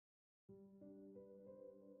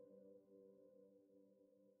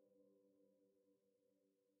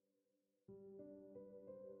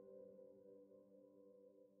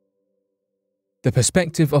The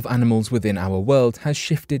perspective of animals within our world has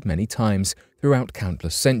shifted many times throughout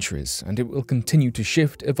countless centuries, and it will continue to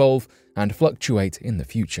shift, evolve, and fluctuate in the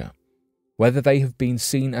future. Whether they have been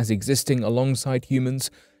seen as existing alongside humans,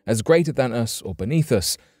 as greater than us or beneath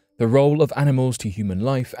us, the role of animals to human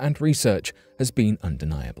life and research has been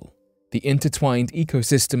undeniable. The intertwined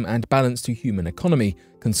ecosystem and balance to human economy,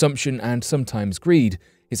 consumption, and sometimes greed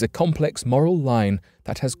is a complex moral line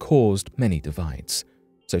that has caused many divides.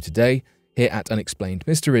 So today, here at Unexplained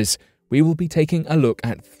Mysteries, we will be taking a look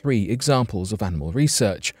at 3 examples of animal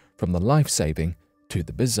research, from the life-saving to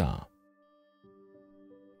the bizarre.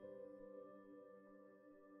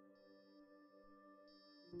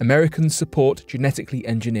 Americans support genetically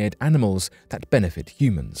engineered animals that benefit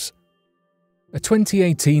humans. A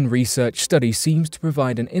 2018 research study seems to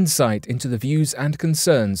provide an insight into the views and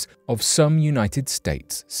concerns of some United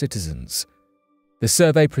States citizens. The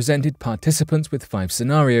survey presented participants with 5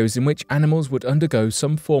 scenarios in which animals would undergo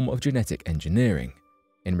some form of genetic engineering.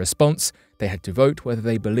 In response, they had to vote whether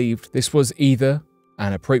they believed this was either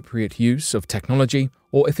an appropriate use of technology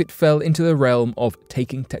or if it fell into the realm of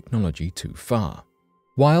taking technology too far.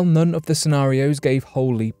 While none of the scenarios gave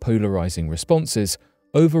wholly polarizing responses,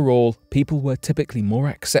 overall, people were typically more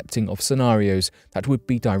accepting of scenarios that would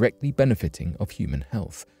be directly benefiting of human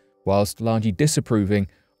health, whilst largely disapproving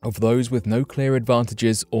of those with no clear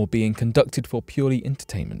advantages or being conducted for purely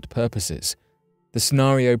entertainment purposes. The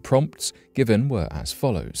scenario prompts given were as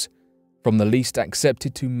follows, from the least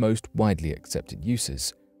accepted to most widely accepted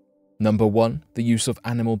uses. Number 1, the use of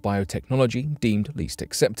animal biotechnology deemed least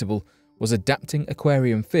acceptable was adapting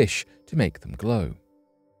aquarium fish to make them glow.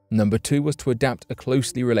 Number 2 was to adapt a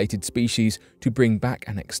closely related species to bring back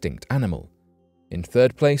an extinct animal. In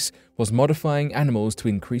third place was modifying animals to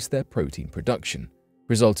increase their protein production,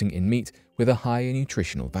 resulting in meat with a higher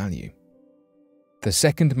nutritional value. The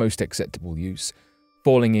second most acceptable use,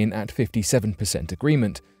 falling in at 57%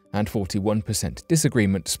 agreement and 41%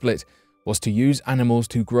 disagreement split, was to use animals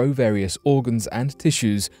to grow various organs and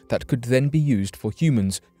tissues that could then be used for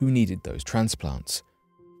humans who needed those transplants.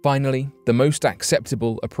 Finally, the most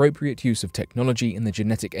acceptable, appropriate use of technology in the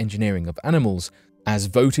genetic engineering of animals, as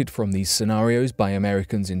voted from these scenarios by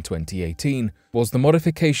Americans in 2018, was the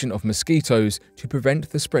modification of mosquitoes to prevent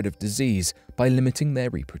the spread of disease by limiting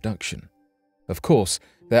their reproduction. Of course,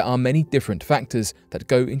 there are many different factors that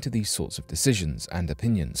go into these sorts of decisions and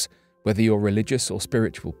opinions. Whether your religious or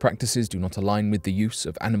spiritual practices do not align with the use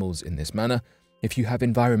of animals in this manner, if you have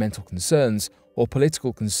environmental concerns or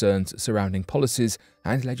political concerns surrounding policies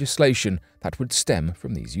and legislation that would stem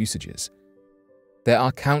from these usages. There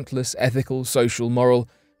are countless ethical, social, moral,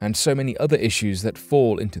 and so many other issues that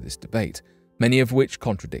fall into this debate, many of which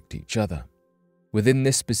contradict each other. Within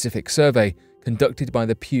this specific survey, conducted by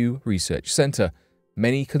the Pew Research Center,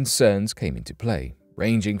 many concerns came into play,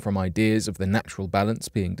 ranging from ideas of the natural balance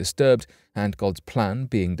being disturbed and God's plan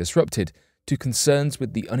being disrupted, to concerns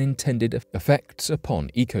with the unintended effects upon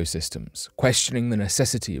ecosystems, questioning the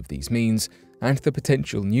necessity of these means, and the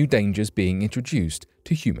potential new dangers being introduced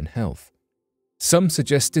to human health. Some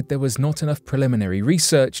suggested there was not enough preliminary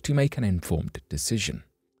research to make an informed decision.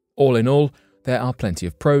 All in all, there are plenty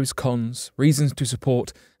of pros, cons, reasons to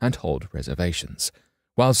support, and hold reservations.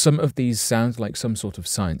 While some of these sound like some sort of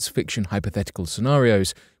science fiction hypothetical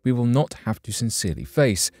scenarios we will not have to sincerely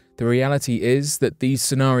face, the reality is that these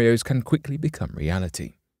scenarios can quickly become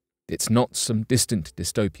reality. It's not some distant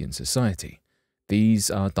dystopian society.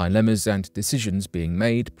 These are dilemmas and decisions being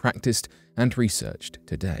made, practiced, and researched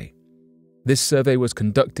today. This survey was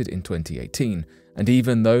conducted in 2018, and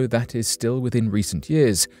even though that is still within recent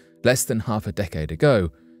years, less than half a decade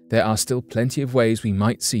ago, there are still plenty of ways we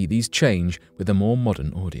might see these change with a more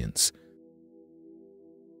modern audience.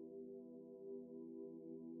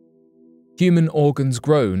 Human organs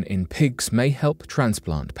grown in pigs may help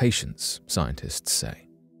transplant patients, scientists say.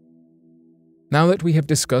 Now that we have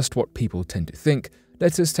discussed what people tend to think,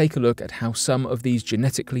 let us take a look at how some of these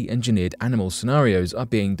genetically engineered animal scenarios are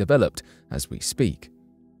being developed as we speak.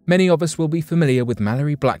 Many of us will be familiar with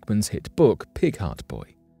Mallory Blackman's hit book, Pig Heart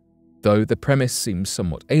Boy. Though the premise seems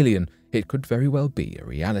somewhat alien, it could very well be a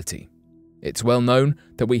reality. It's well known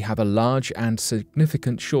that we have a large and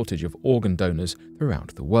significant shortage of organ donors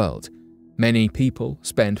throughout the world. Many people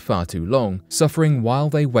spend far too long suffering while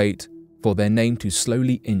they wait for their name to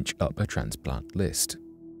slowly inch up a transplant list.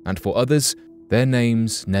 And for others, their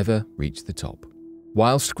names never reach the top.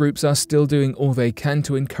 Whilst groups are still doing all they can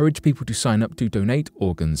to encourage people to sign up to donate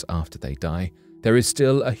organs after they die, there is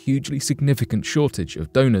still a hugely significant shortage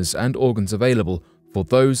of donors and organs available for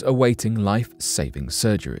those awaiting life-saving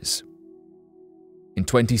surgeries. In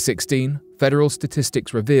 2016, federal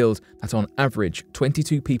statistics revealed that on average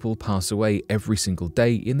 22 people pass away every single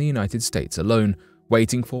day in the United States alone,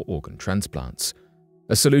 waiting for organ transplants.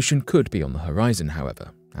 A solution could be on the horizon,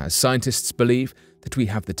 however, as scientists believe that we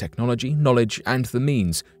have the technology, knowledge, and the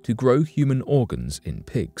means to grow human organs in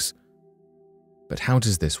pigs. But how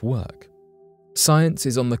does this work? Science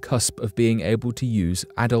is on the cusp of being able to use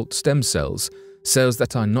adult stem cells, cells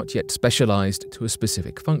that are not yet specialized to a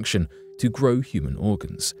specific function, to grow human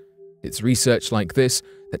organs. It's research like this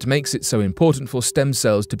that makes it so important for stem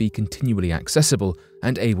cells to be continually accessible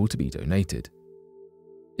and able to be donated.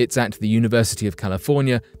 It's at the University of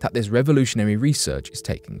California that this revolutionary research is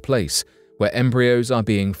taking place, where embryos are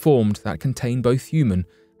being formed that contain both human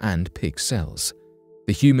and pig cells.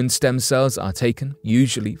 The human stem cells are taken,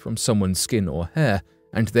 usually from someone's skin or hair,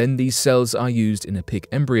 and then these cells are used in a pig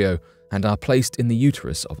embryo and are placed in the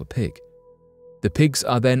uterus of a pig. The pigs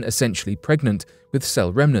are then essentially pregnant with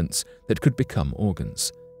cell remnants that could become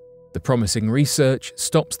organs. The promising research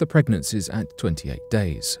stops the pregnancies at 28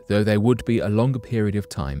 days, though there would be a longer period of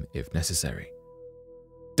time if necessary.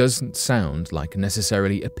 Doesn't sound like a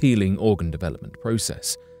necessarily appealing organ development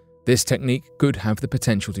process. This technique could have the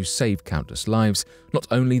potential to save countless lives, not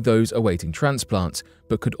only those awaiting transplants,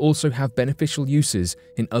 but could also have beneficial uses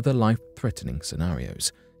in other life-threatening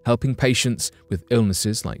scenarios, helping patients with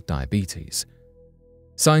illnesses like diabetes.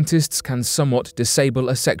 Scientists can somewhat disable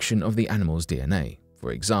a section of the animal's DNA,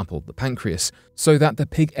 for example the pancreas, so that the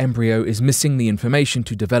pig embryo is missing the information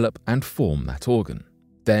to develop and form that organ.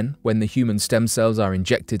 Then, when the human stem cells are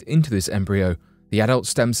injected into this embryo, the adult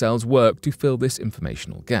stem cells work to fill this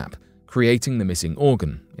informational gap, creating the missing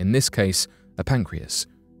organ, in this case, a pancreas.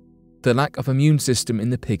 The lack of immune system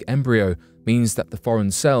in the pig embryo means that the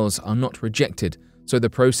foreign cells are not rejected, so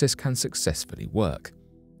the process can successfully work.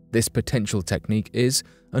 This potential technique is,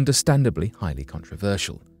 understandably, highly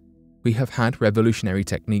controversial. We have had revolutionary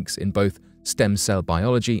techniques in both stem cell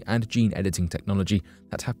biology and gene editing technology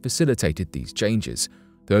that have facilitated these changes,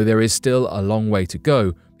 though there is still a long way to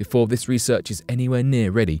go before this research is anywhere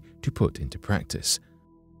near ready to put into practice.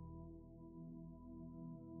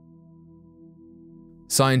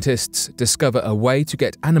 Scientists discover a way to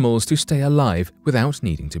get animals to stay alive without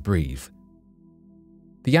needing to breathe.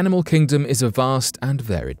 The animal kingdom is a vast and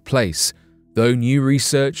varied place, though new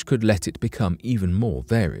research could let it become even more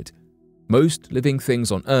varied. Most living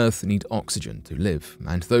things on Earth need oxygen to live,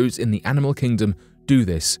 and those in the animal kingdom do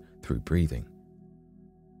this through breathing.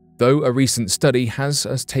 Though a recent study has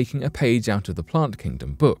us taking a page out of the plant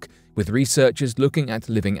kingdom book, with researchers looking at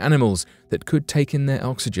living animals that could take in their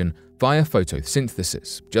oxygen via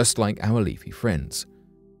photosynthesis, just like our leafy friends.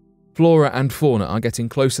 Flora and fauna are getting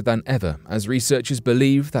closer than ever as researchers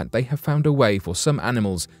believe that they have found a way for some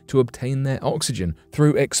animals to obtain their oxygen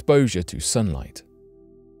through exposure to sunlight.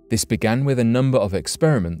 This began with a number of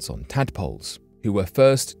experiments on tadpoles, who were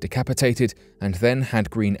first decapitated and then had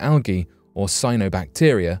green algae or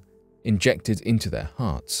cyanobacteria injected into their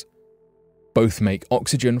hearts. Both make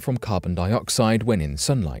oxygen from carbon dioxide when in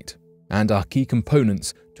sunlight, and are key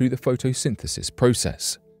components to the photosynthesis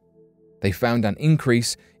process. They found an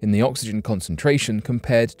increase in the oxygen concentration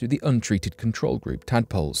compared to the untreated control group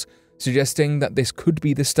tadpoles, suggesting that this could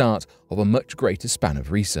be the start of a much greater span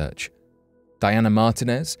of research. Diana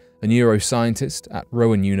Martinez, a neuroscientist at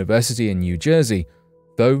Rowan University in New Jersey,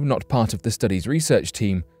 though not part of the study's research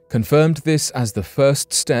team, confirmed this as the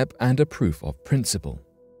first step and a proof of principle.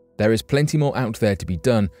 There is plenty more out there to be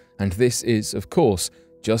done, and this is, of course,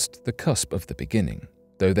 just the cusp of the beginning,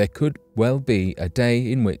 though there could well be a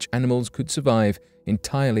day in which animals could survive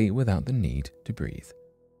entirely without the need to breathe.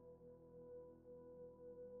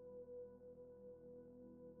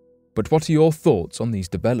 But what are your thoughts on these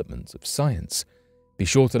developments of science? Be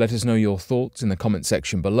sure to let us know your thoughts in the comment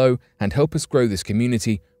section below and help us grow this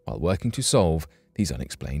community while working to solve these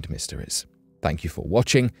unexplained mysteries. Thank you for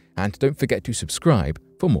watching, and don't forget to subscribe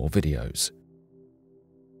for more videos.